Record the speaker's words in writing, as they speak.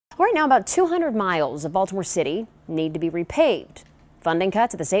Right now, about 200 miles of Baltimore City need to be repaved. Funding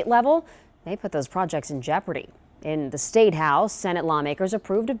cuts at the state level, they put those projects in jeopardy. In the State House, Senate lawmakers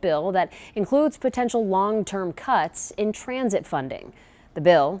approved a bill that includes potential long-term cuts in transit funding. The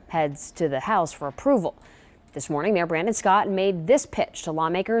bill heads to the House for approval. This morning, Mayor Brandon Scott made this pitch to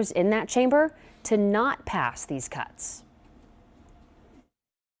lawmakers in that chamber to not pass these cuts.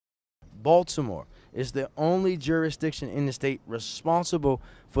 Baltimore is the only jurisdiction in the state responsible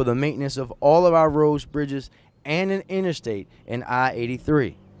for the maintenance of all of our roads, bridges, and an interstate in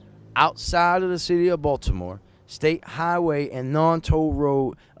I-83. Outside of the city of Baltimore, state highway and non-toll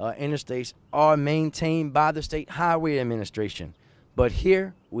road interstates are maintained by the State Highway Administration. But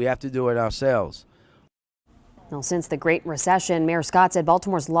here, we have to do it ourselves. Well, since the Great Recession, Mayor Scott said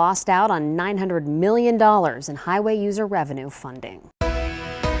Baltimore's lost out on $900 million in highway user revenue funding.